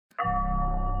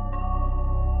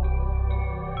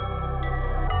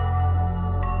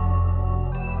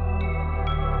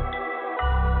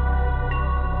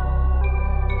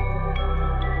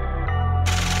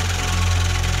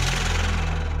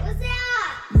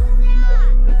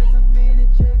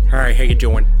Hey, how you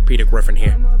doing? Peter Griffin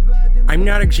here. I'm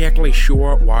not exactly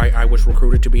sure why I was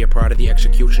recruited to be a part of the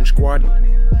execution squad,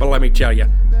 but let me tell you,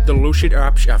 the Lucid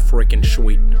Ops are freaking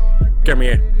sweet. Come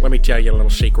here, let me tell you a little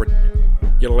secret.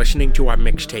 You're listening to our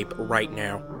mixtape right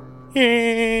now.